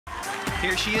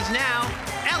Here she is now,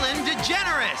 Ellen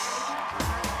DeGeneres.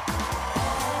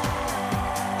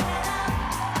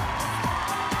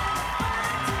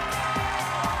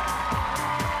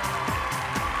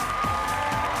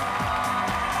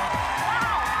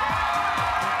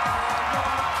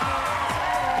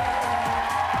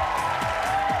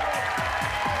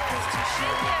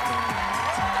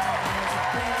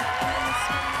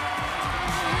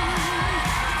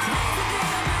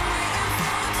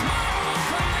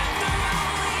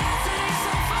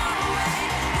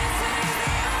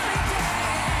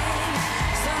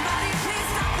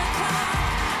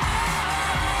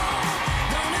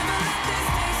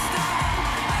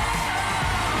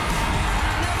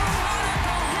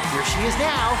 Here she is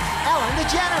now, Ellen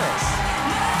DeGeneres.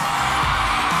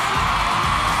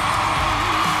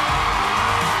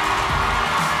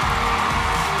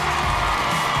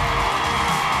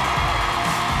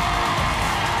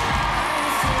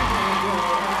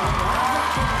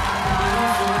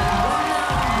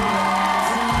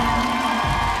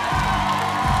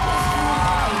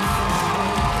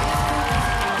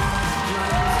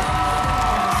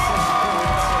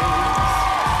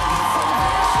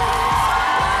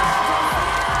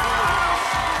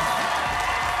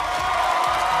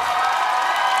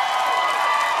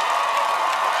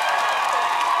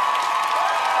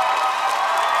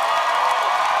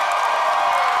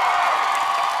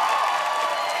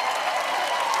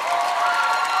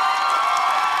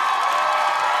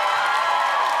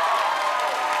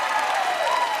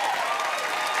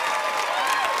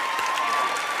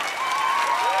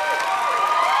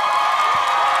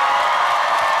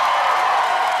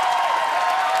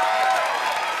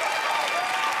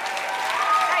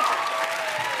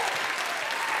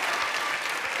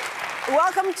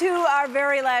 Welcome to our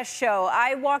very last show.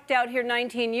 I walked out here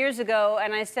 19 years ago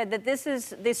and I said that this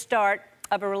is the start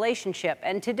of a relationship.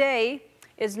 And today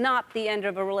is not the end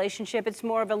of a relationship. It's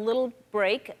more of a little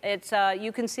break. It's,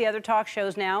 you can see other talk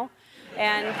shows now.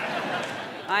 And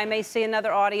I may see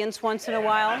another audience once in a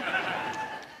while.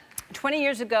 20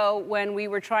 years ago, when we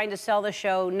were trying to sell the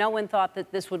show, no one thought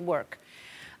that this would work.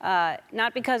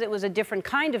 Not because it was a different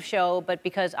kind of show, but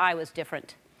because I was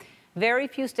different. Very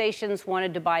few stations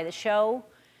wanted to buy the show,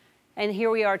 and here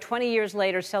we are 20 years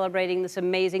later celebrating this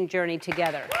amazing journey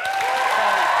together.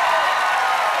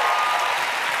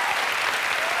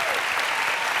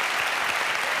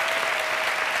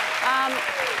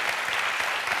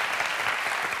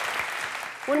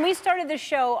 When we started the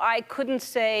show, I couldn't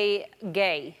say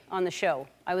gay on the show.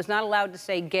 I was not allowed to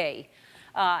say gay.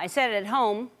 I said it at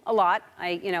home a lot.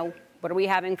 You know, what are we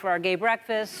having for our gay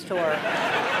breakfast? Or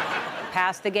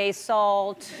pass the gay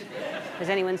salt. Has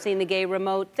anyone seen the gay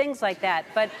remote? Things like that.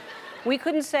 But we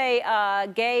couldn't say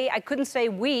gay. I couldn't say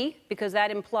we, because that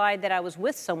implied that I was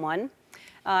with someone.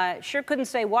 Sure couldn't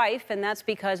say wife, and that's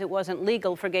because it wasn't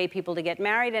legal for gay people to get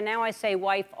married, and now I say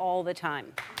wife all the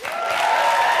time.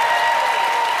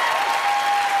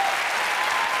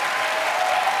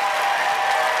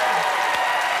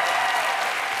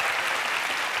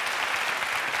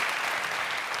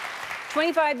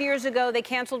 25 years ago, they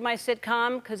canceled my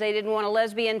sitcom because they didn't want a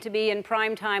lesbian to be in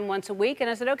prime time once a week. And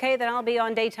I said, okay, then I'll be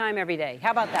on daytime every day.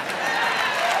 How about that?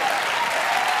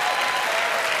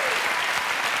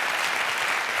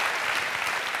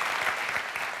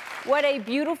 What a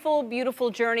beautiful, beautiful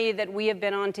journey that we have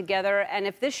been on together. And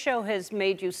if this show has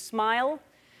made you smile,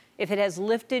 if it has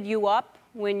lifted you up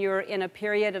when you're in a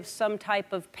period of some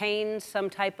type of pain, some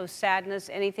type of sadness,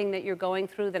 anything that you're going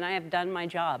through, then I have done my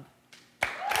job.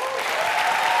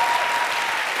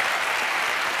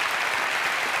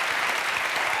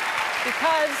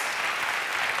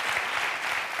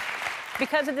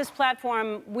 Because of this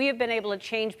platform, we have been able to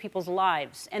change people's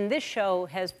lives. And this show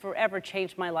has forever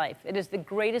changed my life. It is the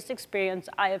greatest experience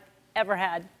I have ever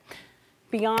had,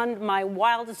 beyond my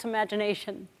wildest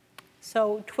imagination.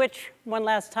 So, Twitch, one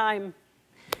last time,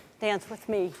 dance with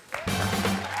me.